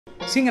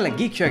Sinhala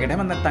geek show එකට හැම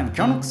නැත්නම්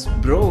Chanux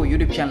Bro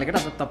YouTube channel එකට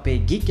අදත් අපේ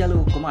geek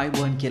යාළුවෝ ඔක්කොම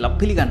අයබෝන් කියලා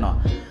පිළිගන්නවා.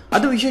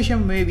 අද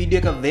විශේෂයෙන් මේ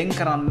වීඩියෝ එක වෙන්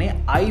කරන්නේ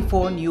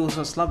iPhone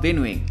users ලා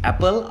වෙනුවෙන්.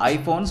 Apple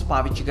iPhones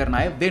පාවිච්චි කරන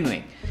අය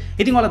වෙනුවෙන්.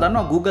 ඉතින් ඔයාලා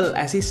දන්නවා Google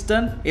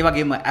Assistant, ඒ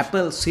වගේම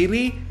Apple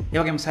Siri, ඒ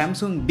වගේම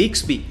Samsung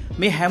Bixby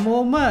මේ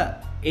හැමෝම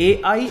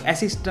AI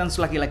assistants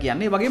ලා කියලා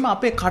කියන්නේ. ඒ වගේම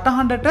අපේ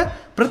කටහඬට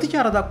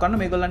ප්‍රතිචාර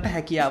දක්වන්න මේගොල්ලන්ට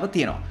හැකියාව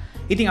තියෙනවා.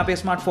 ඉතින්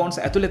අපේ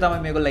ස්මාර්ට්ෆෝන්ස් ඇතුලේ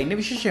තමයි මේගොල්ලෝ ඉන්නේ.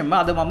 විශේෂයෙන්ම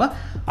අද මම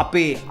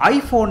අපේ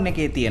iPhone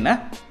එකේ තියෙන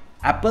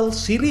Apple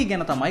Siri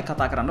ගැන තමයි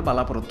කතා කරන්න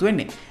බලාපොරොත්තු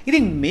වෙන්නේ.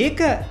 ඉතින් මේක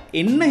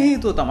එන්න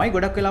හේතුව තමයි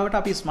ගොඩක් වෙලාවට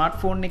අපි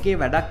ස්මාර්ට්ෆෝන් එකේ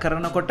වැඩක්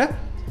කරනකොට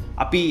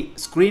අපි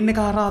ස්ක්‍රීන්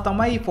එක හරහා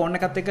තමයි ෆෝන්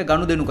එකත් එක්ක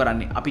ගනුදෙනු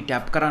කරන්නේ. අපි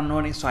ටැප් කරන්න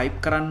ඕනේ, ස්වයිප්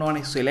කරන්න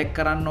ඕනේ, සිලෙක්ට්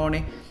කරන්න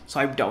ඕනේ,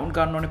 ස්වයිප් ඩවුන්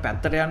කරන්න ඕනේ,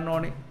 පැත්තට යන්න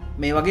ඕනේ.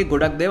 මේ වගේ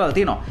ගොඩක් දේවල්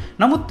තියෙනවා.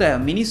 නමුත්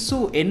මිනිස්සු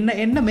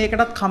එන්න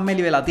මේකටත්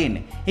කම්මැලි වෙලා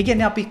තියෙන්නේ. ඒ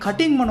කියන්නේ අපි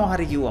කටින් මොනවා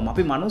හරි කිව්වම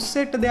අපි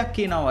මිනිස්සෙක්ට දෙයක්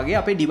කියනවා වගේ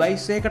අපේ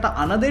ඩිවයිස් එකකට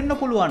අන දෙන්න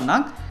පුළුවන්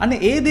නම් අන්න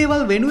ඒ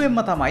දේවල් වෙනුවෙන්ම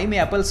තමයි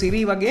මේ Apple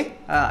Siri වගේ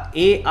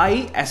AI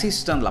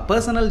assistant ලා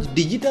personal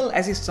digital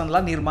assistant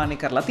ලා නිර්මාණය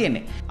කරලා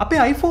තියෙන්නේ.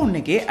 අපේ iPhone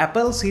එකේ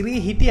Apple Siri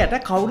හිටියට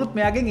කවුරුත්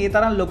මෙයාගෙන් ඒ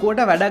තරම්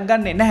ලොකුවට වැඩක්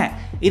ගන්නෙ නැහැ.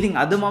 ඉතින්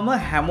අද මම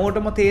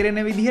හැමෝටම තේරෙන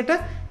විදිහට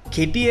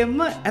කෙටියෙන්ම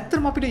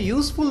ඇත්තටම අපිට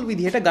යූස්ෆුල්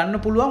විදිහට ගන්න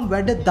පුළුවන්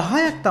වැඩ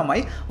 10ක්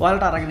තමයි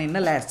ඔයාලට අරගෙන ඉන්න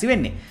ලෑස්ති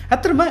වෙන්නේ.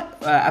 ඇත්තටම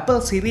Apple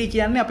Siri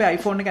කියන්නේ අපේ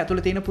iPhone එක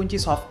ඇතුලේ තියෙන පුංචි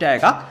software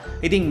එකක්.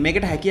 ඉතින්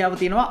මේකට හැකියාව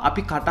තියෙනවා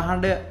අපි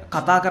කටහඬ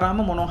කතා කරාම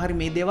මොනවා හරි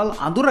මේ දේවල්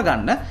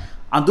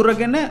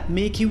අඳුරගෙන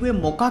මේ කිව්වේ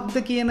මොකක්ද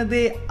කියන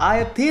දේ ආය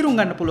තේරුම්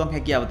ගන්න පුළුවන්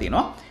හැකියාව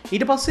තියෙනවා.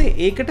 ඊට පස්සේ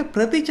ඒකට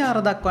ප්‍රතිචාර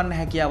දක්වන්න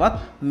හැකියාවත්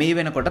මේ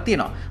වෙනකොට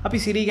තියෙනවා. අපි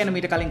Siri ගැන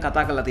මීට කලින්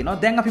කතා කරලා තිනවා.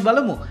 දැන් අපි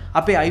බලමු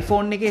අපේ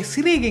iPhone එකේ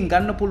Siri ගෙන්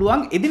ගන්න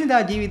පුළුවන්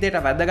එදිනෙදා ජීවිතයට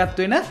වැදගත්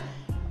වෙන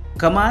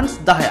commands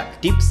 10ක්,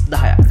 tips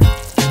 10ක්.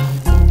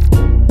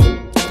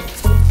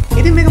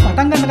 ඉතින් මේක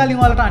පටන් ගන්න කලින්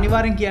ඔයාලට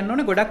අනිවාර්යෙන් කියන්න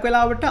ඕනේ ගොඩක්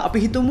වෙලාවට අපි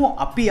හිතමු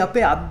අපි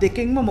අපේ අත්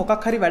දෙකෙන්ම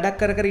මොකක් හරි වැඩක්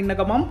කර ඉන්න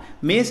ගමන්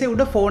මේසේ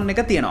උඩ ෆෝන්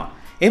එක තියෙනවා.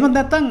 එහෙම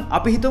නැත්නම්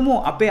අපි හිතමු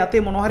අපේ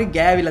අතේ මොනවා හරි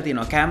ගෑවිලා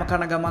තියෙනවා. කෑම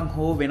කන ගමන්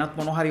හෝ වෙනත්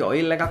මොනවා හරි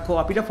ඔයිල් එකක් හෝ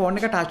අපිට ෆෝන්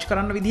එක ටච්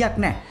කරන්න විදියක්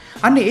නැහැ.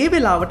 අන්න ඒ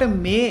වෙලාවට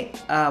මේ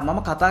මම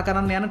කතා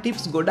කරන්න යන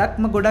ටිප්ස් ගොඩක්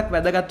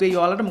වැදගත් වෙයි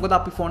ඔයාලට. මොකද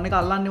අපි ෆෝන් එක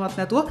අල්ලන්නේවත්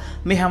නැතුව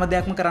මේ හැම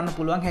දෙයක්ම කරන්න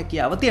පුළුවන්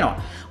හැකියාව තියෙනවා.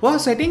 ඔයා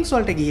settings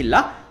වලට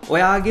ගිහිල්ලා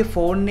ඔයාගේ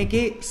ෆෝන්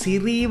එකේ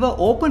Siriව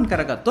ඕපන්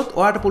කරගත්තොත්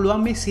ඔයාට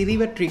පුළුවන් මේ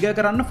Siriව ට්‍රිගර්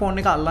කරන්න ෆෝන්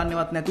එක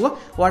අල්ලන්නේවත් නැතුව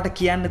ඔයාට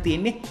කියන්න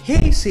තියෙන්නේ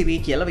hey Siri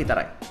කියලා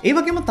විතරයි. ඒ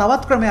වගේම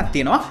තවත් ක්‍රමයක්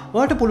තියෙනවා.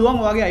 ඔයාට පුළුවන්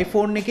ඔයාගේ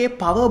iPhone එකේ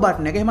power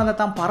button එක එහෙම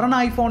නැත්නම් පරණ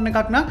iPhone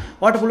එකක් නම්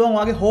ඔයාට පුළුවන්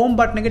ඔයාගේ home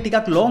button එක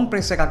ටිකක් long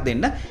press එකක්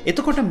දෙන්න.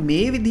 එතකොට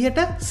මේ විදිහට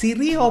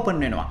Siri open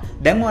වෙනවා.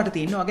 දැන් ඔයාට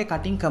තියෙන්නේ ඔයාගේ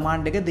cutting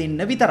command එක දෙන්න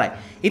විතරයි.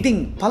 ඉතින්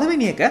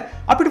පළවෙනි එක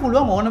අපිට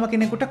පුළුවන් ඕනම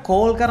කෙනෙකුට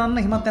call කරන්න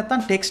එහෙමත්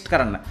නැත්නම් text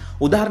කරන්න.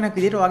 උදාහරණයක්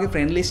විදිහට ඔයාගේ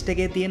friend list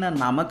එකේ තියෙන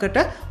නමකට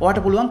ඔයාට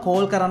පුළුවන්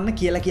call කරන්න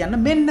කියලා කියන්න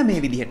මෙන්න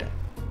මේ විදිහට.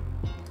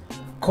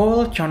 Call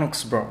Chanux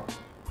Bro.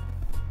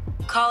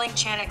 Calling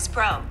Chanux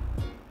Bro.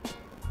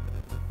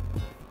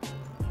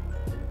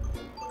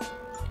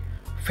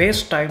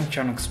 FaceTime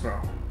Chanux Bro.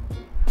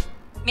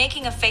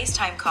 Making a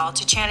FaceTime call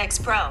to Chanux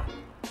Bro.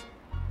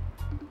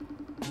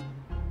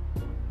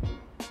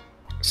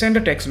 Send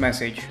a text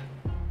message.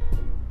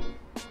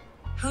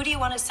 Who do you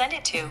want to send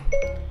it to?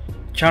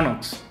 Chanux.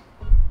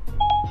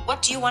 What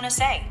do you want to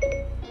say?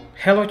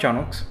 Hello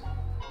Chanux.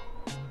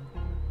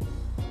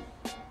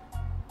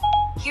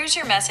 Here's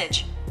your message.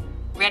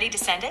 Ready to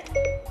send it?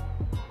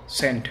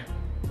 Sent.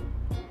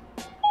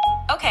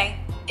 Okay,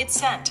 it's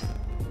sent.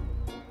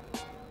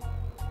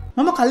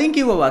 මම කලින්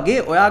කිව්වා වගේ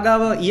ඔයා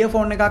ගාව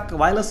earphone එකක්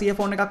wireless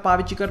earphone එකක්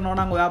පාවිච්චි කරනවා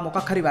නම් ඔයා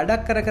මොකක් හරි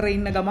වැඩක් කර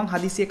ඉන්න ගමන්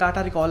හදිස්සිය කාට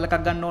හරි කෝල් එකක්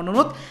ගන්න ඕන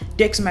වුණොත්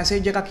ටෙක්ස්ට්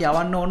මැසේජ් එකක්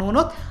යවන්න ඕන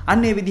වුණොත්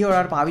අන්න ඒ විදිහ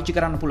ඔයාලට පාවිච්චි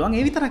කරන්න පුළුවන්.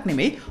 ඒ විතරක්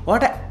නෙමෙයි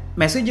ඔයාට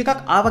මැසේජ් එකක්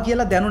ආවා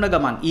කියලා දැනුණ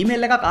ගමන්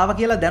ඊමේල් එකක් ආවා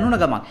කියලා දැනුණ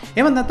ගමන්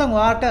එහෙම නැත්නම්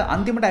ඔයාට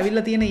අන්තිමට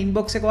ඇවිල්ලා තියෙන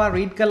ඉන්බොක්ස් එක ඔයා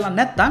රීඩ් කරලා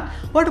නැත්නම්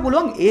ඔයාට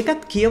පුළුවන්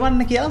ඒකත්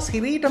කියවන්න කියලා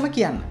Siriටම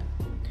කියන්න.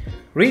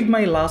 Read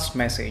my last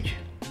message.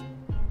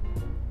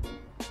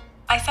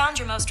 I found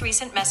your most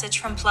recent message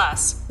from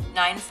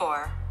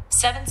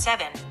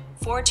 +9477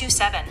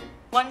 427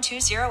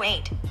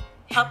 1208.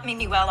 Help me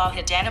well all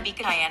hidana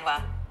bikayanwa.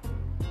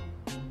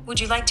 Would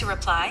you like to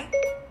reply?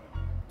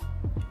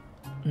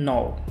 No.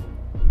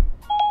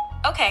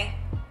 Okay.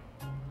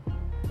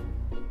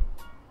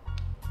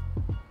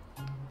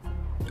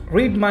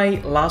 Read my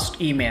last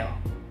email.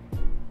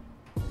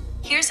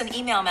 Here's an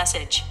email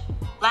message.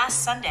 Last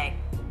Sunday,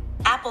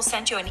 Apple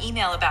sent you an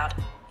email about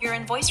your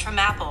invoice from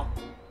Apple.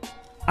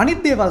 අනිත්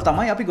දේවල්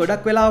තමයි අපි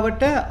ගොඩක්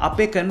වෙලාවට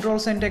අපේ control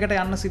center එකට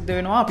යන්න සිද්ධ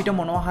වෙනවා අපිට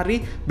මොනවා හරි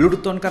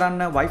Bluetooth on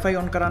කරන්න, Wi-Fi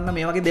on කරන්න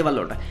මේ වගේ දේවල්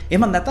වලට.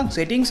 එහෙම නැත්නම්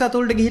settings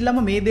ඇතුළට ගිහිල්ලාම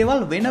මේ දේවල්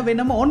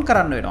වෙනම on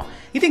කරන්න වෙනවා.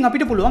 ඉතින්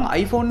අපිට පුළුවන්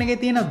iPhone එකේ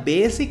තියෙන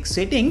basic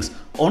settings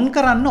on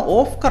කරන්න,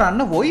 off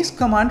කරන්න voice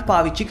command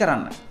පාවිච්චි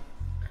කරන්න.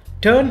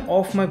 Turn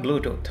off my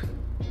Bluetooth.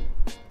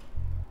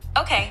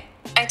 Okay,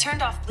 I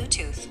turned off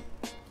Bluetooth.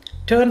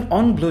 Turn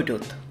on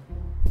Bluetooth.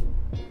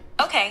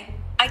 Okay,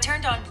 I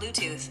turned on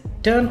Bluetooth.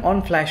 Turn on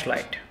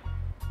flashlight.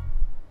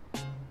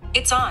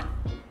 It's on.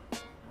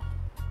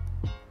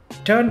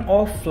 Turn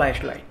off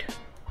flashlight.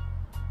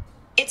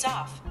 It's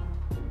off.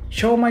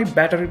 Show my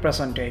battery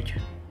percentage.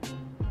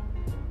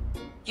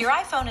 Your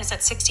iPhone is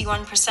at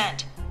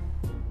 61%.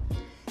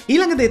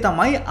 ඊළඟ දේ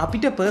තමයි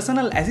අපිට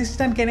personal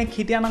assistant කෙනෙක්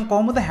හිටියානම්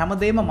කොහොමද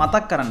හැමදේම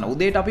මතක් කරන්න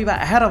උදේට අපිව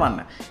ඇහැරවන්න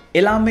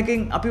එලාම්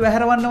එකෙන් අපිව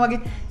ඇහැරවන්න වගේ.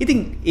 ඉතින්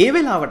ඒ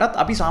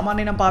වෙලාවටත් අපි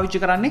සාමාන්‍යයෙන් නම්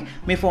පාවිච්චි කරන්නේ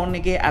මේ ෆෝන්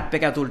එකේ ඇප්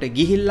එක ඇතුළට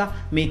ගිහිල්ලා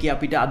මේකේ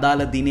අපිට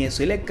අදාළ දිනේ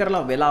සිලෙක්ට්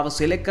කරලා වෙලාව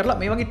සිලෙක්ට් කරලා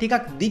මේ වගේ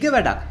ටිකක් දිග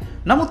වැඩක්.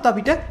 නමුත්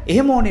අපිට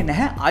එහෙම ඕනේ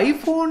නැහැ.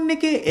 iPhone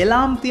එකේ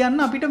එලාම්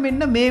තියන්න අපිට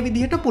මෙන්න මේ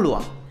විදිහට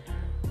පුළුවන්.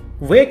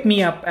 Wake me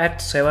up at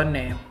 7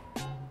 a.m.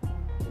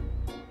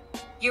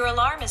 Your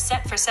alarm is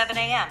set for 7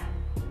 a.m.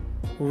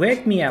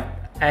 Wake me up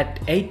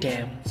at 8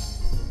 a.m.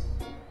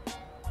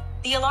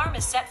 The alarm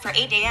is set for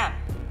 8 a.m.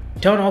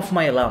 Turn off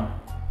my alarm.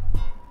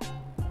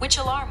 Which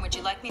alarm would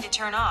you like me to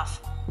turn off?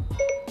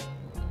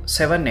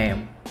 7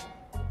 a.m.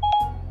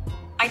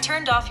 I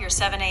turned off your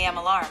 7 a.m.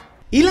 alarm.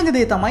 ඊළඟ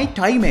දේ තමයි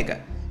time එක.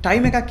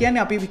 Time එකක්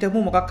කියන්නේ අපි හිතමු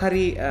මොකක්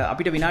හරි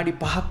අපිට විනාඩි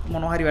 5ක්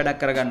මොනවා හරි වැඩක්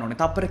කරගන්න ඕනේ.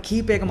 තප්පර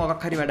කීපයක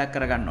මොකක් හරි වැඩක්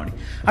කරගන්න ඕනේ.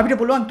 අපිට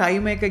පුළුවන්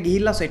ටයිම් එක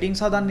ගිහිල්ලා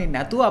settings හදන්නේ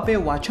නැතුව අපේ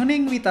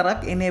වචනෙන්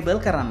විතරක් enable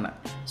කරන්න.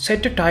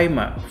 Set a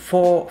timer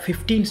for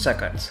 15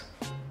 seconds.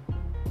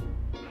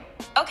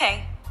 Okay,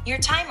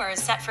 your timer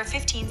is set for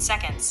 15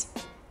 seconds.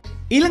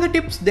 ඊළඟ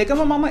ටිප්ස්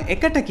දෙකම මම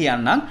එකට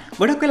කියන්නම්.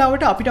 ගොඩක්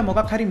වෙලාවට අපිට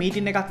මොකක් හරි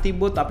මීටින් එකක්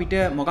තිබ්බොත් අපිට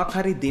මොකක්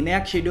හරි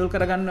දිනයක් ෂෙඩියුල්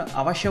කරගන්න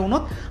අවශ්‍ය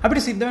වුණොත්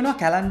අපිට සිද්ධ වෙනවා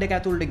කැලෙන්ඩර් එක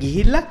ඇතුළට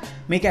ගිහිල්ලා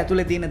මේක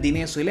ඇතුළේ තියෙන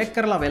දිනේ සිලෙක්ට්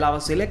කරලා වෙලාව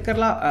සිලෙක්ට්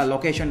කරලා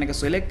ලොකේෂන් එක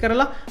සිලෙක්ට්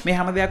කරලා මේ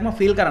හැම දෙයක්ම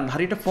ෆිල් කරන්න.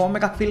 හරියට ෆෝම්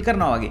එකක් ෆිල්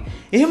කරනවා වගේ.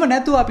 එහෙම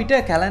නැතුව අපිට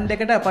කැලෙන්ඩර්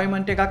එකට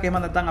අපොයින්ට්මන්ට් එකක්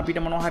එහෙම නැත්නම්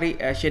අපිට මොනවා හරි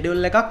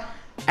ෂෙඩියුල් එකක්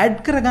ඇඩ්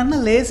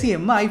කරගන්න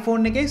ලේසියෙන්ම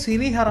iPhone එකේ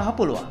Siri හරහා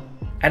පුළුවන්.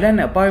 Add an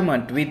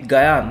appointment with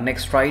Gayan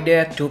next Friday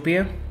at 2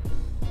 p.m.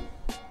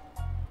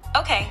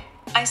 Okay,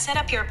 I set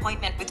up your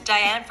appointment with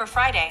Diane for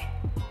Friday.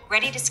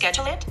 Ready to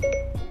schedule it?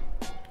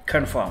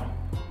 Confirm.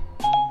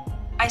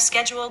 I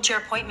scheduled your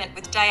appointment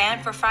with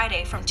Diane for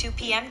Friday from 2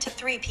 p.m. to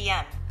 3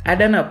 p.m.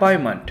 Add an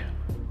appointment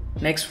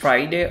next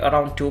Friday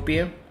around 2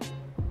 p.m.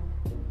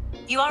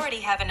 You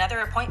already have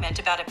another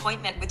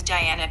appointment with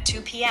Diane at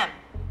 2 p.m.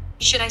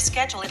 Should I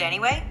schedule it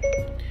anyway?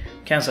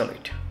 Cancel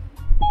it.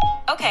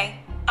 Okay,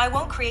 I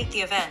won't create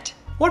the event.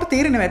 ඔයාලට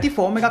තේරෙනවා ඇති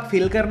form එකක්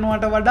feel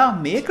කරනවට වඩා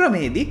මේ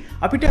ක්‍රමේදී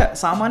අපිට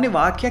සාමාන්‍ය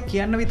වාක්‍යයක්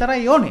කියන්න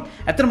විතරයි ඕනේ.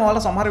 ඇත්තටම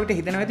ඔයාලා සමහර විට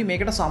හිතනවා ඇති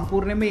මේකට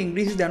සම්පූර්ණයෙන්ම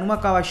ඉංග්‍රීසි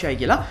දැනුමක් අවශ්‍යයි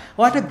කියලා.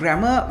 ඔයාලට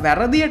ග්‍රැමර්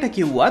වැරදියට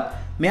කිව්වත්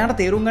මෙයාට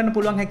තේරුම් ගන්න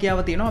පුළුවන් හැකියාව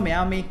තියෙනවා.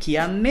 මෙයා මේ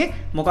කියන්නේ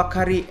මොකක්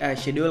හරි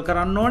ෂෙඩියුල්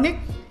කරන්න ඕනේ.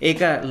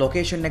 ඒක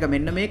ලොකේෂන් එක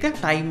මෙන්න මේක,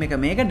 ටයිම් එක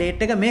මේක,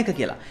 ඩේට් එක මේක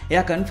කියලා.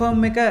 එයා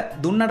කන්ෆර්ම් එක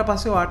දුන්නාට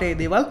පස්සේ ඔයාලට මේ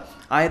දේවල්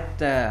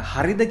ආයෙත්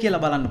හරිද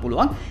කියලා බලන්න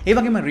පුළුවන්. ඒ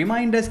වගේම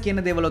රිමයින්ඩර්ස්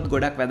කියන දේවලුත්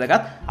ගොඩක්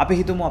වැදගත්. අපි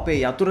හිතමු අපේ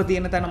යතුර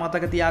තියෙන තැන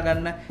මතක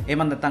තියාගන්න.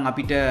 එහෙම නැත්නම්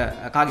අපිට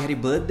කාගේ හරි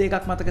බර්ත්ඩේ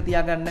එකක් මතක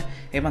තියාගන්න.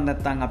 එහෙම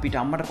නැත්නම්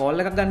අපිට අම්මට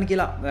කෝල් එකක් ගන්න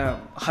කියලා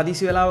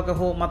හදිසි වෙලාවක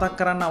හෝ මතක්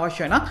කරන්න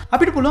අවශ්‍ය වෙනවා.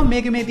 අපිට පුළුවන්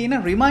මේකේ මේ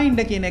තියෙන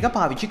රිමයින්ඩර් කියන එක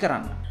පාවිච්චි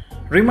කරන්න.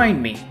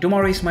 Remind me,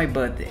 tomorrow is my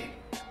birthday.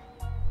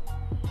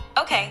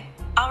 Okay,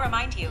 I'll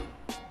remind you.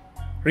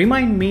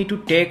 Remind me to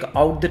take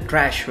out the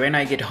trash when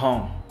I get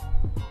home.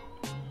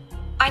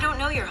 I don't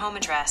know your home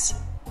address.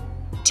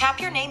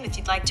 Tap your name if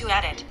you'd like to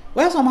add it.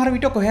 ඔය සමහර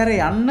විට කොහේ හරි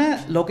යන්න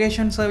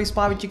location service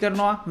පාවිච්චි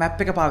කරනවා, map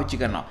එක පාවිච්චි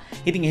කරනවා.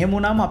 ඉතින් එහෙම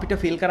වුණාම අපිට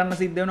ෆිල් කරන්න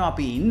සිද්ධ වෙනවා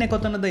අපි ඉන්නේ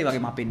කොතනද, ඒ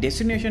වගේම අපේ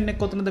ඩෙස්ටිනේෂන් එක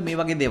කොතනද, මේ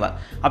වගේ දේවල්.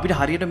 අපිට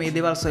හරියට මේ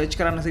දේවල් සර්ච්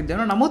කරන්න සිද්ධ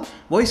වෙනවා. නමුත්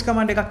වොයිස්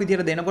කමාන්ඩ් එකක්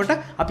විදියට දෙනකොට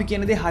අපි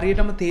කියන දේ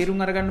හරියටම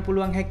තේරුම් අරගන්න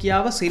පුළුවන්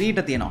හැකියාව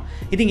Siriට තියෙනවා.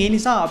 ඉතින් ඒ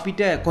නිසා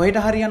අපිට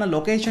කොහෙට හරි යන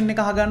ලොකේෂන්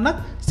එක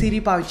අහගන්නත්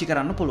Siri පාවිච්චි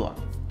කරන්න පුළුවන්.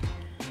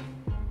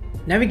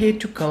 Navigate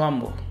to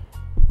Colombo.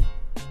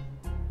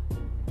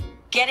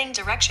 Getting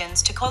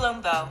directions to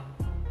Colombo.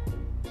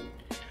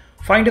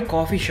 Find a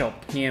coffee shop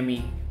near me.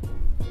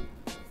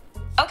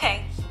 Okay,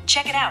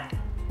 check it out.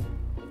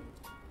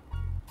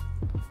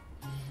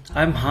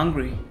 I'm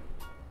hungry.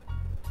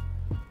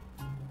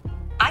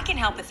 I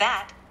can help with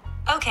that.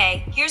 Okay,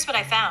 here's what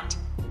I found.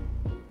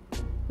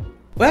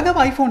 ඔයාගේ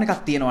iPhone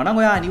එකක් තියෙනවා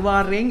නම් ඔයා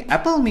අනිවාර්යෙන්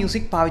Apple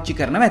Music පාවිච්චි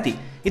කරනවා ඇති.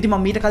 ඉතින්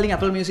මම මීට කලින්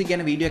Apple Music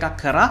ගැන වීඩියෝ එකක්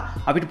කරා.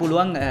 අපිට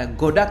පුළුවන්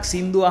ගොඩක්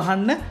සින්දු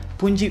අහන්න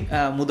පුංචි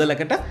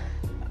මුදලකට.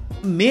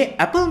 මේ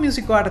Apple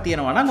Music ඔයාට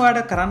තියෙනවා නම්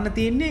ඔයාට කරන්න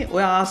තියෙන්නේ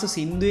ඔය ආස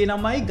සින්දුවේ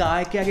නමයි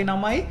ගායකයාගේ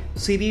නමයි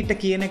Siriට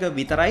කියන එක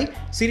විතරයි.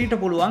 Siriට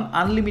පුළුවන්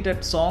unlimited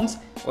songs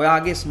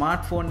ඔයාගේ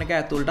smartphone එක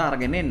ඇතුළට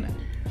අරගෙන එන්න.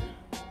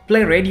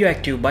 Play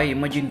Radioactive by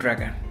Imagine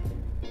Dragon.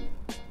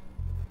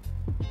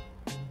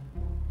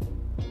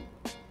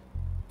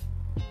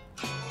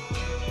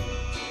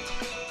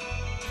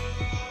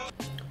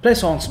 Play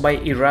songs by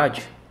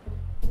Iraj.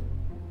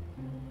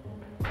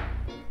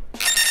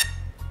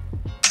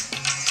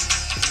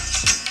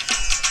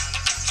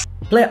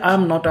 Play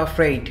I'm Not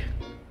Afraid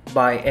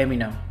by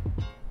Eminem.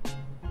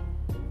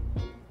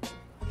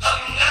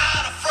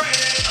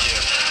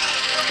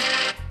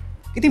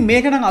 ඉතින්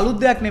මේක නම් අලුත්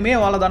දෙයක් නෙමෙයි.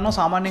 ඔයාලා දන්නවා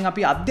සාමාන්‍යයෙන්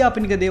අපි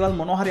අධ්‍යාපනික දේවල්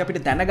මොනවා හරි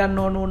අපිට දැනගන්න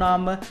ඕන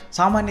වුණාම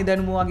සාමාන්‍ය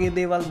දැනුම වගේ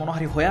දේවල් මොනවා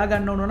හරි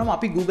හොයාගන්න ඕන වුණාම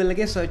අපි Google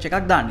එකේ search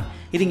එකක් දාන්නේ.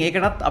 ඉතින්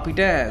ඒකටත්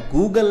අපිට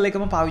Google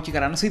එකම පාවිච්චි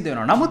කරන්න සිද්ධ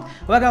වෙනවා. නමුත්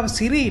ඔයාගාව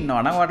Siri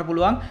ඉන්නවා නම් ඔයාලට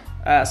පුළුවන්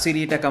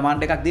Siriට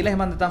command එකක් දීලා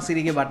එහෙම නැත්නම්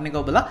Siri ගේ බටන් එක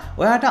ඔබලා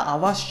ඔයාට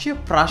අවශ්‍ය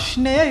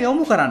ප්‍රශ්නය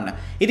යොමු කරන්න.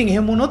 ඉතින්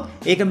එහෙම වුණොත්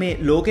ඒක මේ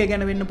ලෝකය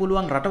ගැන වෙන්න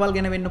පුළුවන්, රටවල්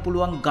ගැන වෙන්න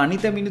පුළුවන්,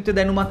 ගණිත මිනිත්තු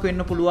දැනුමක්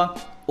වෙන්න පුළුවන්.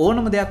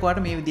 ඕනම දෙයක්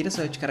ඔයාට මේ විදිහට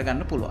සර්ච්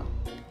කරගන්න පුළුවන්.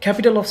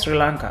 Capital of Sri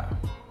Lanka.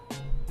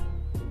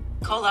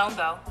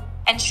 Colombo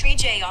and Sri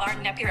J.R.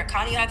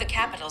 Nepirikadi are the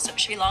capitals of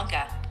Sri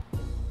Lanka.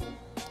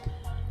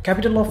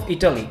 Capital of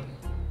Italy.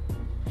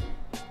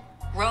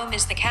 Rome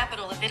is the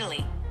capital of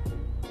Italy.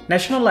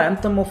 National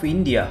anthem of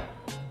India.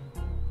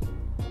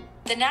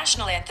 The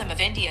national anthem of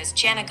India is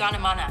Jana Gana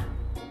Mana.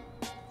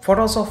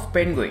 Photos of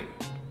penguin.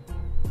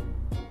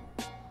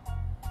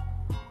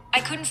 I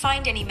couldn't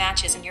find any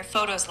matches in your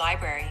photos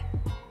library.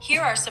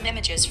 Here are some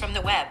images from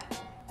the web.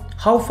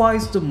 How far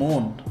is the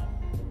moon?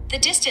 The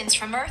distance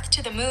from Earth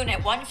to the Moon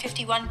at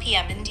 1:51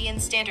 p.m. Indian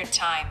Standard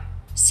Time,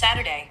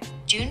 Saturday,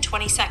 June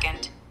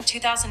 22nd,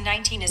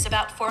 2019 is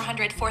about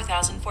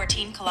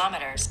 404,014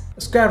 kilometers.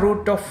 Square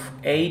root of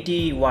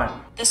 81.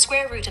 The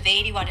square root of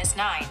 81 is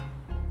 9.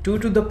 2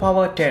 to the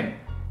power 10.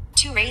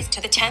 2 raised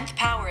to the 10th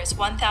power is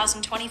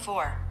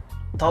 1024.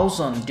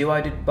 1000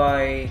 divided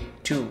by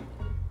 2.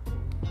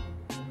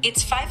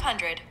 It's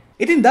 500.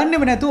 ඉතින්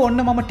දන්නේම නැතුව ඔන්න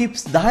මම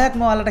tips 10ක්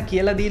ඔයාලට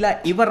කියලා දීලා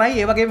ඉවරයි.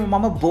 ඒ වගේම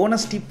මම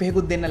බෝනස් ටිප්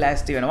එකකුත් දෙන්න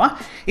ලෑස්ති වෙනවා.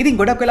 ඉතින්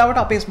ගොඩක් වෙලාවට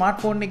අපේ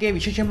ස්මාර්ට්ෆෝන් එකේ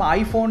විශේෂයෙන්ම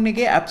iPhone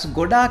එකේ apps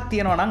ගොඩාක්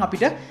තියෙනවා නම්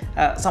අපිට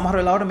සමහර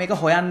වෙලාවට මේක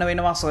හොයන්න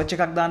වෙනවා, search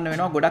එකක් දාන්න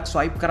වෙනවා, ගොඩක්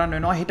swipe කරන්න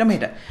වෙනවා හිට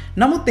මෙහෙට.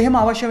 නමුත්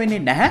එහෙම අවශ්‍ය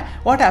වෙන්නේ නැහැ.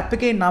 ඔයාලට app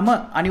එකේ නම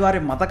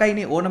අනිවාර්යෙන්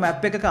මතකයිනේ. ඕනම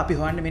app එකක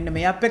අපි හොයන්නේ මෙන්න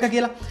මේ app එක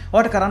කියලා.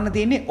 ඔයාලට කරන්න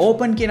තියෙන්නේ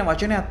open කියන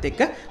වචනයත්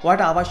එක්ක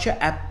ඔයාලට අවශ්‍ය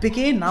app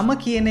එකේ නම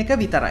කියන එක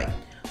විතරයි.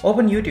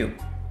 Open YouTube.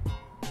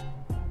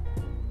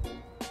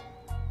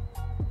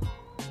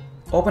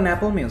 Open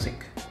Apple Music.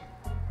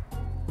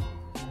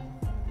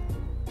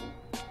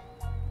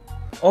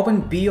 Open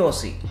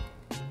BOC.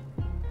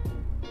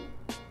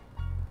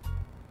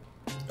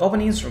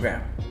 Open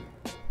Instagram.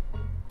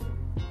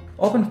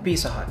 Open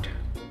Pizza Hut.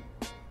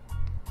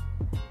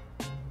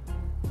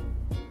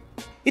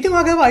 ඉතින්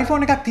ඔයාගේ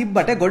iPhone එකක්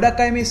තිබ්බට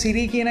ගොඩක් අය මේ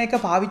Siri කියන එක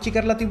පාවිච්චි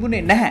කරලා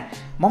තිබුණේ නැහැ.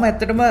 මම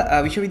ඇත්තටම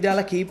විශ්වවිද්‍යාල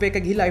කීපයක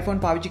ගිහිල්ලා iPhone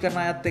පාවිච්චි කරන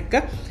අයත් එක්ක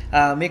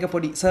මේක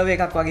පොඩි සර්වේ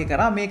එකක් වගේ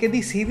කරා.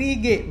 මේකෙදි Siri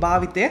ගේ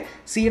භාවිතය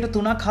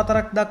 3%ක්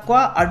 4ක්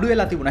දක්වා අඩු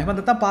වෙලා තිබුණා. එහෙම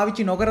නැත්නම්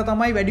පාවිච්චි නොකර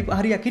තමයි වැඩි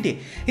හරියක් හිටියේ.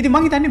 ඉතින්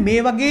මම හිතන්නේ මේ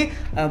වගේ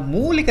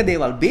මූලික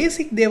දේවල්,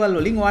 බේසික් දේවල්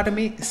වලින් ඔයාට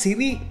මේ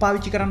Siri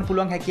පාවිච්චි කරන්න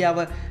පුළුවන්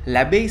හැකියාව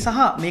ලැබෙයි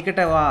සහ මේකට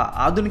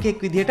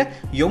ආධුනිකයෙක් විදිහට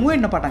යොමු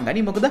වෙන්න පටන්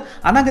ගනි. මොකද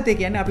අනාගතය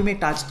කියන්නේ අපි මේ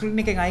ටච්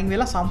ස්ක්‍රීන් එකෙන් අයින්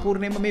වෙලා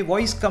සම්පූර්ණයෙන්ම මේ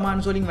voice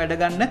commands වලින් වැඩ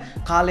ගන්න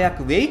කාලයක්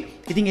වෙයි.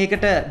 ඉතින්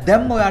ඒකට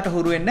දැන් ඔයාට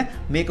හුරු වෙන්න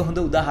මේක හොඳ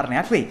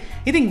උදාහරණයක් වෙයි.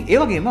 ඉතින් ඒ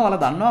වගේම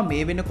ඔයාලා දන්නවා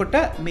මේ වෙනකොට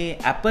මේ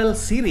Apple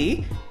Siri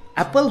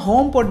Apple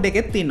HomePod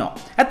එකෙත් ඉන්නවා.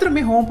 ඇත්තට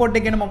මේ HomePod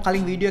එක ගැන මම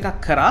කලින් වීඩියෝ එකක්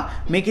කරා.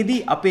 මේකෙදි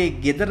අපේ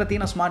ගෙදර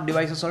තියෙන ස්මාර්ට්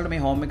ඩිවයිසස් වලට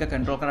මේ home එක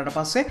කන්ට්‍රෝල් කරාට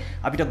පස්සේ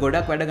අපිට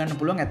ගොඩක් වැඩ ගන්න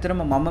පුළුවන්.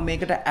 ඇත්තටම මම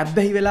මේකට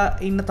ඇබ්බැහි වෙලා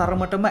ඉන්න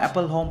තරමටම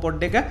Apple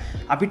HomePod එක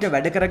අපිට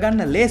වැඩ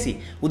කරගන්න ලේසි.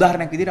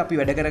 උදාහරණයක් විදිහට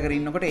අපි වැඩ කර කර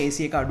ඉන්නකොට AC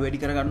එක අඩු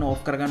වැඩි කරගන්න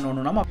ඕෆ් කරගන්න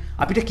ඕන නම්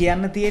අපිට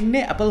කියන්න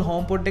තියෙන්නේ Apple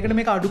HomePod එකට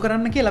මේක අඩු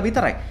කරන්න කියලා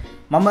විතරයි.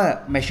 මම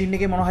මැෂින්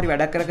එකේ මොනවා හරි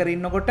වැඩක් කර කර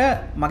ඉන්නකොට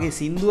මගේ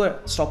සින්දුව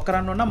ස්ටොප්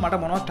කරන්න ඕන නම්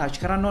මට මොනවද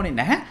ටච් කරන්න ඕනේ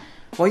නැහැ.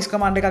 voice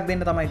command එකක්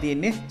දෙන්න තමයි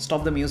තියෙන්නේ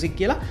stop the music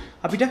කියලා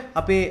අපිට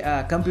අපේ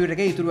කම්පියුටර්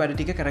එකේ ඊටු වැඩ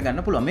ටික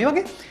කරගන්න පුළුවන්. මේ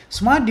වගේ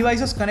smart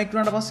devices connect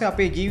වුණාට පස්සේ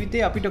අපේ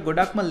ජීවිතේ අපිට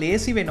ගොඩක්ම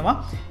ලේසි වෙනවා.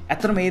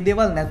 ඇත්තට මේ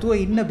දේවල්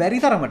නැතුව ඉන්න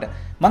බැරි තරමට.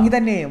 මං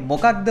හිතන්නේ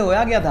මොකක්ද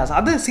ඔයාගේ අදහස?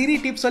 අද Siri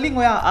tips වලින්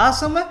ඔයා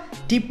ආසම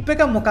tip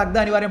එක මොකක්ද?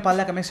 අනිවාර්යෙන්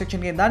පල්ලා comment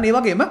section එකෙන් දාන්න. ඒ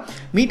වගේම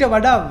මීට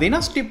වඩා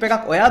වෙනස් tip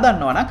එකක් ඔයා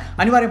දන්නවා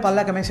නම් අනිවාර්යෙන්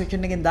පල්ලා comment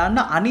section එකෙන් දාන්න.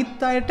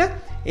 අනිත් අයට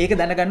ඒක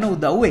දැනගන්න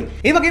උදව් වෙයි.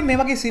 ඒ වගේම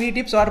මේ වගේ Siri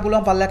tips ඔයාලට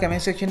පුළුවන් පල්ලා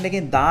comment section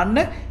එකෙන් දාන්න.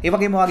 ඒ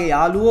වගේම ඔයාගේ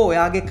යාළුවෝ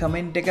ඔයාගේ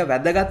comment එක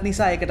වැදගත්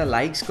නිසා ඒකට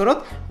likes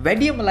කරොත්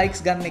වැඩිම likes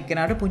ගන්න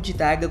එක්කෙනාට පුංචි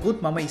tag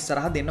එකකුත් මම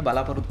ඉස්සරහ දෙන්න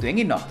බලාපොරොත්තු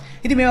වෙමින් ඉන්නවා.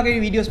 ඉතින් මේ වගේ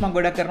videos මම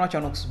ගොඩක් කරනවා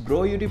Chanux Bro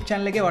YouTube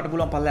channel එකේ. ඔයාලට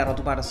පුළුවන් පල්ලා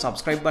රතු පාට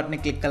subscribe button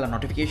එක click කරලා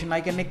notification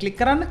icon එක click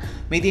කරන්න.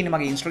 මේ තියෙන්නේ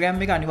මගේ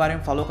Instagram එක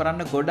අනිවාර්යෙන් follow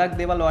කරන්න. ගොඩක්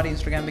දේවල් ඔයාලට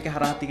Instagram එකේ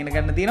හරහා ඉගෙන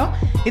ගන්න තියෙනවා.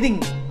 ඉතින්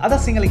අද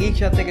සිංහල geek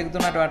show එකත් එක්ක එකතු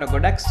වුණාට ඔයාලට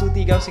ගොඩක්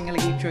ස්තුතියි. ගව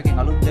සිංහල geek show එකෙන්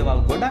අලුත්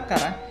දේවල් ගොඩක්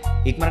අරන්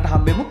ඉක්මනට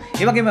හම්බෙමු.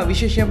 ඒ වගේම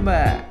විශේෂයෙන්ම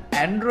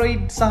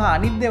Android සහ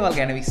අනිත් දේවල්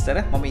ගැන විස්තර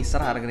මම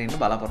ඉස්සරහ අරගෙන ඉන්න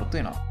බලාපොරොත්තු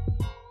වෙනවා.